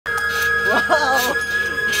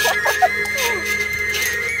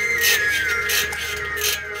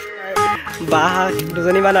বাহ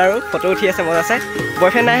দুজনীমান আৰু ফটো উঠি আছে মজা আছে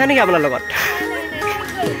বয়ফ্ৰেণ্ড নাই হয় নেকি আপোনাৰ লগত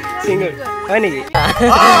সিঙ্গল হয় নেকি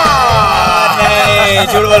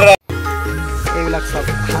এইবিলাক সব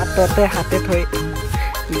হাততে হাতে থৈ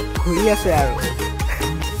ঘূৰি আছে আৰু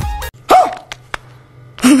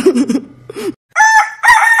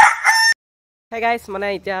হে গাইজ মানে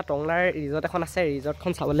এতিয়া টংলাৰ ৰিজৰ্ট এখন আছে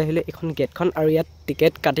ৰিজৰ্টখন চাবলৈ হ'লে এইখন গেটখন আৰু ইয়াত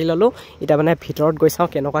টিকেট কাটি ল'লোঁ এতিয়া মানে ভিতৰত গৈ চাওঁ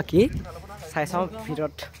কেনেকুৱা কি চাই চাওঁ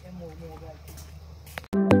ভিতৰত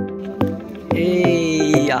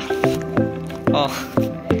এইয়া অঁ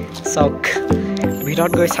চাওক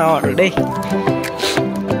ভিতৰত গৈ চাওঁ আৰু দেই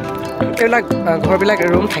এইবিলাক ঘৰবিলাক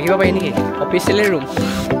ৰুম থাকিব পাৰি নেকি অফিচিয়েলি ৰুম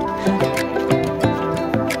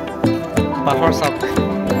বাঁহৰ চাওক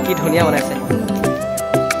কি ধুনীয়া বনাইছে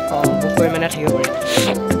অঁ বুক কৰি মানে থাকিব পাৰি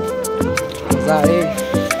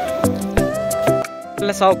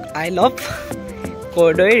চাওক আই লাভ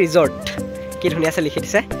কৰ্দৈ ৰিজৰ্ট কি ধুনীয়া আছে লিখি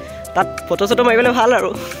দিছে তাত ফটো চটো মাৰিবলৈ ভাল আৰু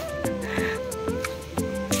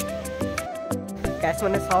গাইছ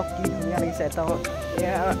মানে চাওক কি ধুনীয়া লাগিছে এটা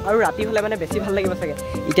আৰু ৰাতি হ'লে মানে বেছি ভাল লাগিব চাগে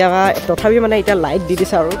এতিয়া তথাপি মানে এতিয়া লাইট দি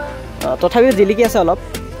দিছে আৰু তথাপিও জিলিকি আছে অলপ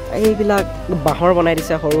এইবিলাক বাঁহৰ বনাই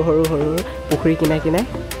দিছে সৰু সৰু সৰু পুখুৰী কিনাই কিনাই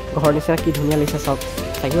ঘৰ নিচিনা কি ধুনীয়া লাগিছে চাওক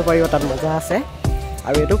থাকিব পাৰিব তাত মজা আছে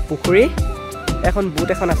আৰু এইটো পুখুৰী এখন বুট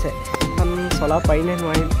এখন আছে এখন চলাব পাৰি নে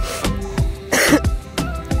নোৱাৰিম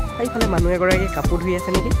এইফালে মানুহ এগৰাকী কাপোৰ ধুই আছে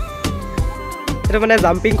নেকি এইটো মানে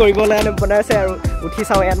জাম্পিং কৰিবলৈ কাৰণে বনাই আছে আৰু উঠি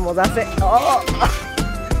চাওঁ ইয়াত মজা আছে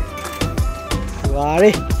আৰে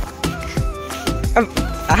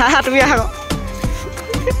আহা তুমি আহা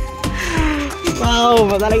ৱাও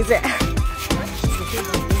মজা লাগিছে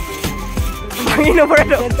ভাঙি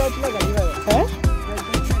নপৰেতো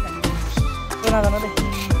নাজানো দেই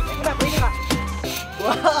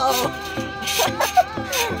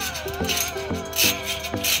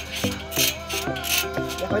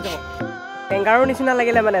কেংগাৰুৰ নিচিনা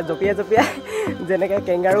লাগিলে মানে জঁপিয়াই জঁপিয়াই যেনেকৈ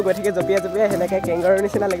কেংগাৰু গৈ থাকে জঁপিয়াই জঁপিয়াই সেনেকৈ কেংগাৰুৰ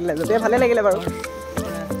নিচিনা লাগিলে জঁপিয়াই ভালে লাগিলে বাৰু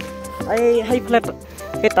সেইফালে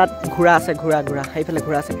সেই তাত ঘোঁৰা আছে ঘোঁৰা সেইফালে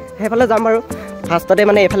ঘোঁৰা আছে সেইফালে যাম বাৰু ফাৰ্ষ্টতে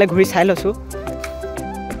মানে এইফালে ঘূৰি চাই লৈছোঁ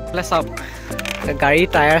এইফালে চাওক গাড়ীৰ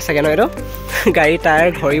টায়াৰ চাগে ন এইটো গাড়ীৰ টায়াৰ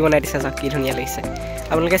ঘড়ী বনাই দিছে চাওক কি ধুনীয়া লাগিছে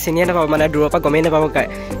আপোনালোকে চিনিয়ে নাপাব মানে দূৰৰ পৰা গমেই নাপাব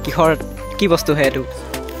কিহৰ কি বস্তু হয় এইটো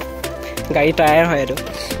গাড়ীৰ টায়াৰ হয় এইটো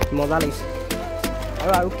মজা লাগিছে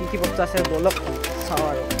আৰু কি বস্তু আছে বলক চাওঁ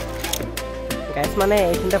আৰু গাইছ মানে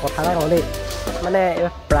এইখিনিতে কথা এটা কওঁ দেই মানে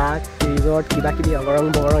প্ৰাক ৰিজৰ্ট কিবা কিবি অগৰং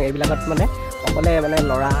বগৰং এইবিলাকত মানে অকলে মানে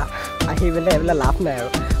ল'ৰা আহি পেলাই এইবিলাক লাভ নাই আৰু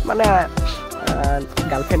মানে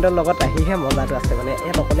গাৰ্লফ্ৰেণ্ডৰ লগত আহিহে মজাটো আছে মানে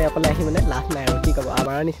ইয়াত অকলে অকলে আহি মানে লাভ নাই আৰু কি ক'ব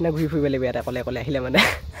আমাৰ নিচিনা ঘূৰি ফুৰিব লাগিব ইয়াত অকলে অকলে আহিলে মানে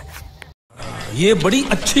ये बड़ी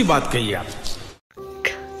अच्छी बात कही आप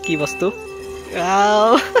কি বস্তু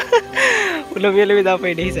ওলমি ওলমি যাব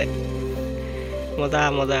পাৰি দেখিছে মজা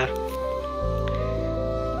মজা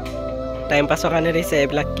টাইম পাছৰ কাৰণে দেখিছে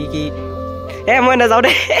এইবিলাক কি মই নাযাওঁ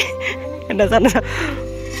দেই নাজানো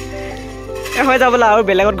হৈ যাওঁ বোলা আৰু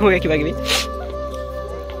বেলেগত ঘূৰে কিবা কিবি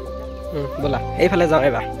বোলা এইফালে যাওঁ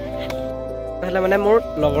এবাৰ এইফালে মানে মোৰ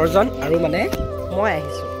লগৰজন আৰু মানে মই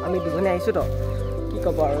আহিছোঁ আমি দুজনে আহিছোঁ তো কি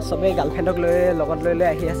ক'ব আৰু চবেই গাৰ্লফ্ৰেণ্ডক লগত লৈ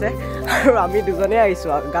আহি আছে আৰু আমি দুজনে আহিছোঁ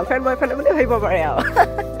আৰু গাৰ্লফ্ৰেণ্ড বয়ফ্ৰেণ্ড বুলি ভাবিব পাৰে আৰু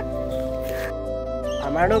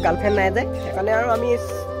আমাৰনো গাৰ্লফ্ৰেণ্ড নাই যে সেইকাৰণে আৰু আমি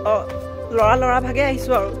ল'ৰা ভাগে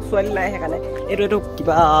আহিছোঁ আৰু ছোৱালী নাই সেইকাৰণে এইটো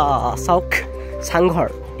কিবা চাওক চাংঘৰ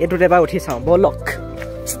এইটোত এবাৰ উঠি চাওঁ বলক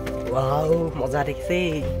ৱাও মজা দেখিছে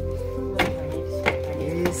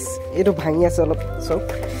এইটো ভাঙি আছে অলপ চাওক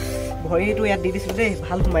ভৰিটো ইয়াত দি দিছিলোঁ দেই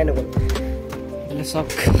ভাল সোমাই নগ'ল চাওক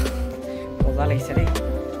মজা লাগিছে দেই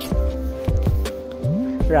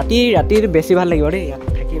ৰাতিৰ বেছি ভাল লাগিব দেই ইয়াত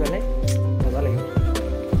থাকি মানে মজা লাগিব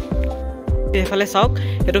এইফালে চাওক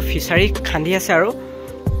এইটো ফিচাৰী খান্দি আছে আৰু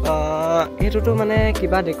এইটোতো মানে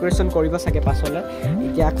কিবা ডেক'ৰেশ্যন কৰিব চাগে পাছলৈ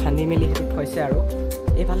এতিয়া খান্দি মেলি সেইটো থৈছে আৰু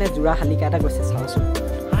এইফালে যোৰা শালিকা এটা গৈছে চাওঁচোন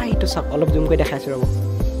এইটো চাওক অলপ জুম কৰি দেখাইছোঁ ৰ'ব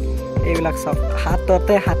এইবিলাক চাওক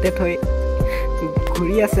হাততে হাতে থৈ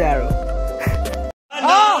ঘূৰি আছে আৰু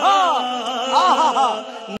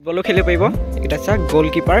বলো খেলিব পাৰিব এইকেইটা চাওক গ'ল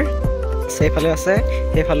কিপাৰ সেইফালেও আছে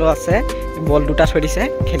সেইফালেও আছে বল দুটা থৈ দিছে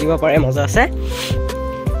খেলিব পাৰে মজা আছে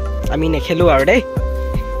আমি নেখেলোঁ আৰু দেই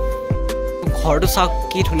ঘৰটো চাওক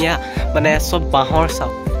কি ধুনীয়া মানে চব বাঁহৰ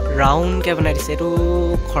চাওক ৰাউণ্ডকৈ বনাই দিছে এইটো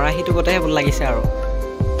খৰাহীটো গোটেই লাগিছে আৰু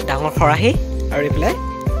ডাঙৰ খৰাহী আৰু এইফালে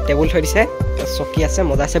টেবুল থৈ দিছে চকী আছে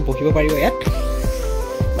মজা আছে বহিব পাৰিব ইয়াত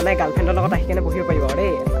মানে গাৰ্লফ্ৰেণ্ডৰ লগত আহি কেনে বহিব পাৰিব আৰু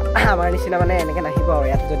দেই আমাৰ নিচিনা মানে এনেকৈ নাহিব আৰু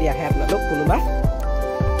ইয়াত যদি আহে আপোনালোক কোনোবা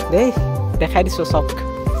দেই দেখাই দিছোঁ চক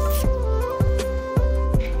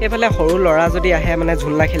এইফালে সৰু ল'ৰা যদি আহে মানে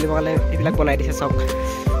ঝুলনা খেলিবৰ কাৰণে এইবিলাক বনাই দিছে চাওক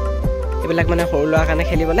এইবিলাক মানে সৰু ল'ৰাৰ কাৰণে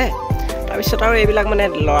খেলিবলৈ তাৰপিছত আৰু এইবিলাক মানে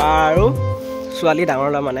ল'ৰা আৰু ছোৱালী ডাঙৰ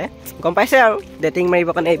ল'ৰা মানে গম পাইছে আৰু ডেটিং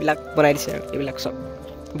মাৰিবৰ কাৰণে এইবিলাক বনাই দিছে আৰু এইবিলাক চব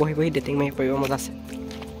বহি বহি ডেটিং মাৰি পৰিব মজা আছে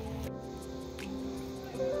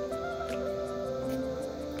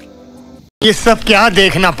ये सब क्या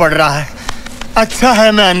देखना पड़ रहा है अच्छा है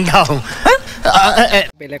मैं अंधा हूँ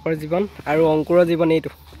বেলেগৰ জীৱন আৰু অংকুৰৰ জীৱন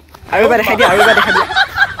এইটো আৰু এবাৰ দেখাই দিয়া আৰু এবাৰ দেখাই দিয়া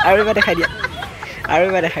আৰু এবাৰ দেখাই দিয়া আৰু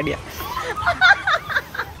এবাৰ দেখাই দিয়া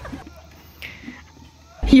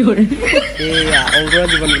এয়া অংকুৰৰ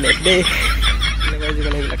জীৱন বোলে দেই বেলেগৰ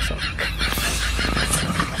জীৱন এইবিলাক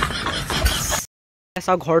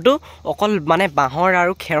চাওক ঘৰটো অকল মানে বাঁহৰ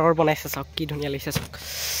আৰু খেৰৰ বনাইছে চাওক কি ধুনীয়া লাগিছে চাওক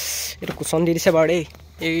এইটো কুচন দি দিছে বাৰু দেই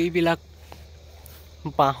এইবিলাক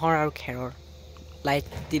বাঁহৰ আৰু খেৰৰ লাইট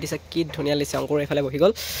দি দিছে কি ধুনীয়া লাগিছে অংকুৰ এইফালে বহি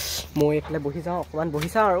গ'ল মই এইফালে বহি যাওঁ অকণমান বহি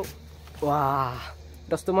চাওঁ আৰু ৱাহ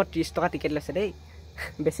দহটো মই 30 টকা টিকেট লৈছে দেই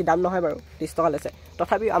বেছি দাম নহয় বাৰু 30 টকা লৈছে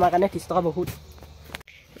তথাপিও আমাৰ কাৰণে 30 টকা বহুত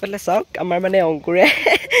এইফালে চাওক আমাৰ মানে অংকুৰে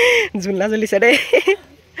ঝুলনা জ্বলিছে দেই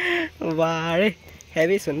বাৰে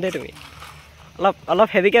হেভি চোন দেই তুমি অলপ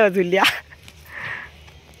হেভিকৈ জুল দিয়া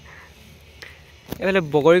এইফালে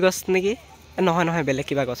বগৰী গছ নেকি নহয় নহয় বেলেগ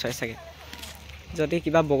কিবা গছ হয় চাগে যদি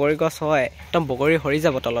কিবা বগৰী গছ হয় একদম বগৰী সৰি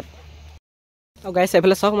যাব তলত আৰু গাইছ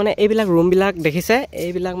এইফালে চাওক মানে এইবিলাক ৰুমবিলাক দেখিছে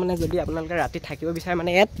এইবিলাক মানে যদি আপোনালোকে ৰাতি থাকিব বিচাৰে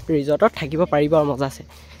মানে ইয়াত ৰিজৰ্টত থাকিব পাৰিব আৰু মজা আছে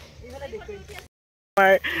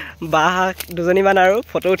আমাৰ বা দুজনীমান আৰু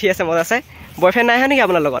ফটো উঠি আছে মজা আছে বয়ফ্ৰেণ্ড নাই হয় নেকি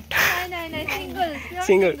আপোনাৰ লগত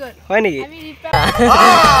সিংগল হয় নেকি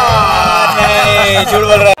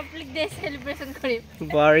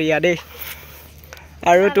বঢ়িয়া দেই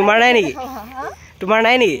আৰু তোমাৰ নাই নেকি তোমাৰ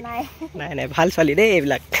নাই নেকি নাই নাই ভাল ছোৱালী দেই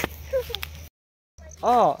এইবিলাক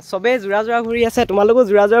অঁ চবেই জোৰা জোৰা ঘূৰি আছে তোমালোকো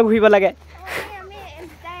জোৰা জোৰা ঘূৰিব লাগে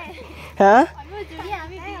হা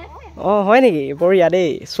অঁ হয় নেকি বঢ়িয়া দেই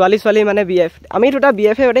ছোৱালী ছোৱালী মানে বি এফ আমি দুটা বি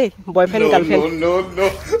এফ দেই বয়ফ্ৰেণ্ড গাৰ্লফ্ৰেণ্ড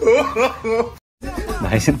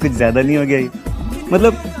भाई साहब कुछ ज्यादा नहीं हो गया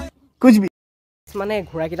मतलब कुछ भी মানে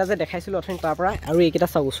ঘোঁৰাকেইটা যে দেখাইছিলোঁ অথনি তাৰ পৰা আৰু এইকেইটা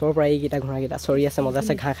চাওক ওচৰৰ পৰা এইকেইটা ঘোঁৰাকেইটা চৰি আছে মজা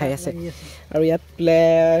আছে ঘাঁহ খাই আছে আৰু ইয়াত বোলে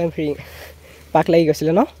পাক লাগি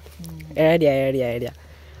গৈছিলে ন এৰাই দিয়া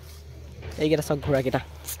এইকেইটা চাওক ঘোঁৰাকেইটা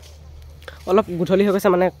অলপ গধূলি হৈ গৈছে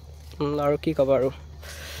মানে আৰু কি ক'ব আৰু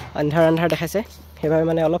আন্ধাৰ দেখাইছে সেইবাবে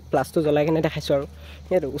মানে অলপ প্লাছটো জ্বলাই কিনে দেখাইছোঁ আৰু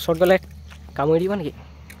সেইটো ওচৰত গ'লে কামুৰি দিব নেকি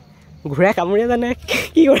ঘোঁৰাই কামুৰে জানে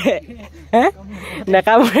কি কৰে হে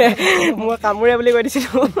নেকামুৰে মই কামুৰে বুলি কৈ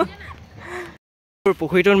দিছিলোঁ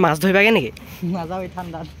পুখুৰীটোত মাছ ধৰিবাগে নেকি নাযাওঁ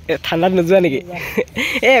ঠাণ্ডাত নোযোৱা নেকি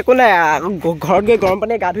এই একো নাই ঘৰত গৈ গৰম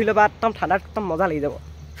পানীয়ে গা ধুই ল'বা একদম ঠাণ্ডাত একদম মজা লাগি যাব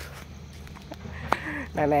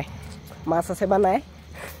নাই মাছ আছে বা নাই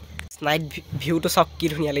নাইট ভিউটো চাওক কি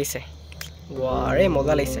ধুনীয়া লাগিছে ৱাৰে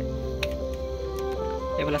মজা লাগিছে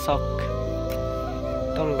এইফালে চাওক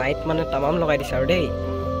একদম লাইট মানে তামাম লগাই দিছে আৰু দেই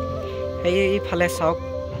সেইফালে চাওক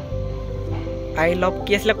আই লাভ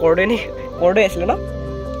কি আছিলে কৰদৈ আছিলে ন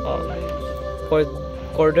অঁ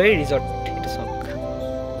কৰদৈ ৰিজৰ্ট এইটো চাওক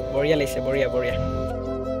বঢ়িয়া লাগিছে বঢ়িয়া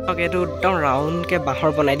চাওক এইটো একদম ৰাউণ্ডকৈ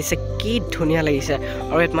বাঁহৰ বনাই দিছে কি ধুনীয়া লাগিছে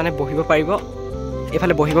আৰু ইয়াত মানে বহিব পাৰিব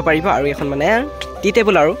এইফালে বহিব পাৰিব আৰু এখন মানে টি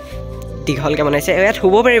টেবুল আৰু দীঘলকৈ বনাইছে ইয়াত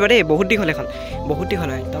শুব পাৰিব দেই বহুত দীঘল এখন বহুত দীঘল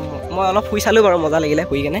হয় একদম মই অলপ শুই চালোঁ বাৰু মজা লাগিলে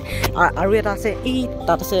শুই কেনে আৰু এটা আছে এই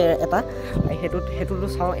তাত আছে এটা সেইটোতো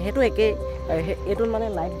চাওঁ সেইটো একেই এইটোত মানে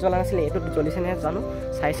লাইট জ্বলা নাছিলে এইটোত জ্বলিছে নে জানো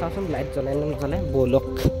চাই চাওঁচোন লাইট জ্বলে নে নজ্বলে ব'লক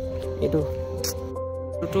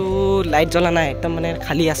এইটোতো লাইট জ্বলা নাই একদম মানে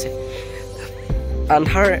খালী আছে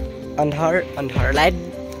আন্ধাৰ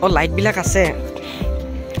লাইটবিলাক আছে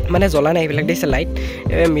মানে জ্বলা নাই এইবিলাক দিছে লাইট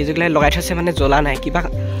মিউজিক লাইট লগাই থৈছে মানে জ্বলা নাই কিবা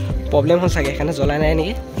প্ৰব্লেম হ'ল চাগে সেইকাৰণে জ্বলা নাই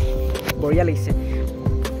নেকি বঢ়িয়া লাগিছে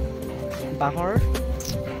বাঁহৰ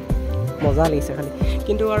মজা লাগিছে খালি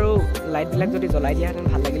কিন্তু আৰু লাইটবিলাক যদি জ্বলাই দিয়াহেঁতেন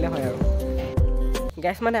ভাল লাগিলে হয় আৰু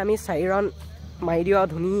গেছ মানে আমি 4 ৰাউণ্ড মাৰি দিওঁ আৰু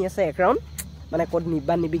ধুনীয়া আছে 1 ৰাউণ্ড মানে ক'ত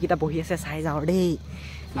নিবিকেইটা বহি আছে চাই যাওঁ দেই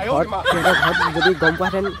ঘৰত যদি গম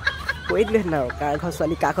পোৱাহেঁতেন কৈ দিলোহেঁতেন আৰু কাৰ ঘৰ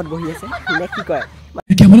ছোৱালী কাৰ ঘৰত বহি আছে নে কি কয়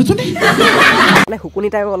মানে শুকনি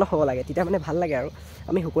টাইপ অলপ হ'ব লাগে তেতিয়া মানে ভাল লাগে আৰু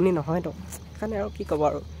আমি শুকনি নহয়তো সেইকাৰণে আৰু কি ক'ব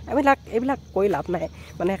আৰু এইবিলাক কৈ লাভ নাই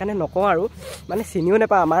মানে সেইকাৰণে নকওঁ আৰু মানে চিনিও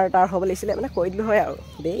নাপাওঁ আমাৰ তাৰ হ'ব লাগিছিলে মানে কৈ দিলোঁ হয় আৰু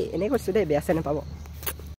দেই এনেই কৈছোঁ দেই বেয়া চেই নাপাব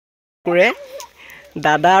কোৰে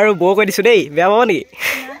দাদা আৰু বৌ কৈ দিছোঁ দেই বেয়া পাব নেকি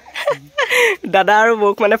দাদা আৰু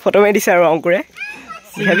বৌক মানে ফটো মাৰি দিছে আৰু অংকুৰে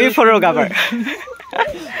হেভি ফটোগ্ৰাফাৰ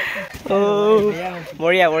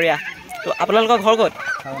বঢ়িয়া আপোনালোকৰ ঘৰ ক'ত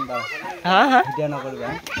হা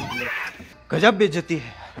गजब बेइज्जती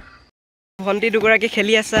है ভণ্টি দুগৰাকী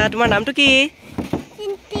খেলি আছা তোমাৰ নামটো কি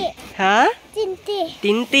হা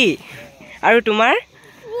তিনটি আৰু তোমাৰ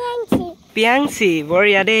পিয়াংচি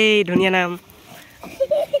বঢ়িয়া দেই ধুনীয়া নাম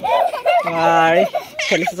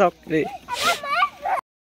খেলিছে চাওক দেই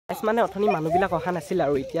মানে অথনি মানুহবিলাক অহা নাছিল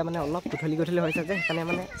আৰু এতিয়া মানে অলপ গধূলি হৈছে যে সেইকাৰণে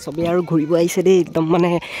মানে চবেই আৰু ঘূৰিব আহিছে দেই একদম মানে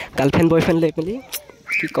গাৰ্লফ্ৰেণ্ড বয়ফ্ৰেণ্ড লৈ মেলি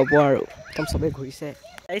কি ক'ব আৰু একদম চবেই ঘূৰিছে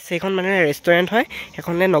সেইখন মানে ৰেষ্টুৰেণ্ট হয়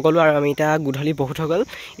সেইখনলৈ নগ'লোঁ আৰু আমি এতিয়া গধূলি বহুত হৈ গ'ল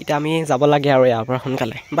এতিয়া আমি যাব লাগে আৰু ইয়াৰ পৰা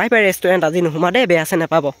সোনকালে বাই বাই ৰেষ্টুৰেণ্ট আজি নোসোমা দেই বেয়া আছে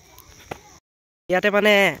নাপাব ইয়াতে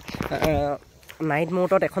মানে নাইট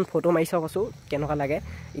মোডত এখন ফটো মাৰি চাওঁ কৈছোঁ কেনেকুৱা লাগে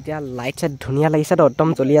এতিয়া লাইট চাইট ধুনীয়া লাগিছে তো একদম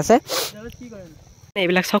জ্বলি আছে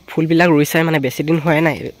এইবিলাক চব ফুলবিলাক ৰুই চাই মানে বেছি দিন হোৱাই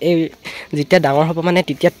নাই এই যেতিয়া ডাঙৰ হ'ব মানে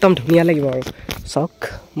তেতিয়া একদম ধুনীয়া লাগিব আৰু চক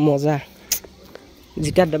মজা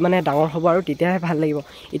যেতিয়া মানে ডাঙৰ হ'ব আৰু তেতিয়াহে ভাল লাগিব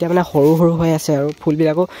এতিয়া মানে সৰু সৰু হৈ আছে আৰু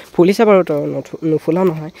ফুলবিলাকো ফুলিছে বাৰু তো নুফুলাও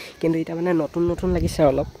নহয় কিন্তু এতিয়া মানে নতুন লাগিছে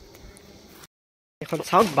অলপ এখন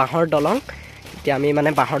চাওক বাঁহৰ দলং এতিয়া আমি মানে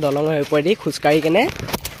বাঁহৰ দলঙৰ ওপৰেদি খোজকাঢ়ি কেনে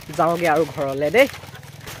যাওঁগৈ আৰু ঘৰলৈ দেই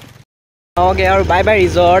যাওঁগৈ আৰু বাই বাই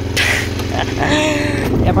ৰিজৰ্ট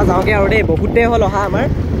এবাৰ যাওঁগৈ আৰু দেই বহুত দেৰি হ'ল অহা আমাৰ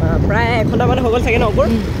প্ৰায় এঘণ্টামান হৈ গ'ল চাগে ন ওপৰ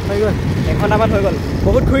হৈ গ'ল এঘণ্টামান হৈ গ'ল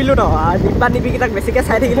বহুত ঘূৰিলোঁ ন আৰু নিপিকেইটাক বেছিকৈ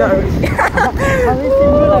চাই থাকিলোঁ আৰু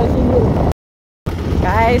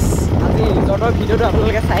গাইজ আজি ৰিজৰ্টৰ ভিডিঅ'টো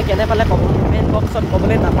আপোনালোকে চাই কেনে পালে কমেণ্ট বক্সত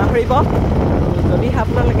ক'বলৈ নাপাহৰিব যদিহে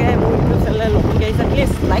আপোনালোকে মোৰ ইউটিউব চেনেল নতুনকৈ আহিছে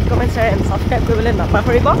please like comment share and subscribe কৰিবলৈ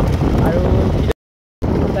নাপাহৰিব আৰু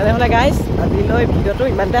তেনেহ'লে গাইজ আজিলৈ ভিডিঅ'টো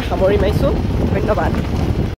ইমানতে সামৰি মাৰিছোঁ ধন্যবাদ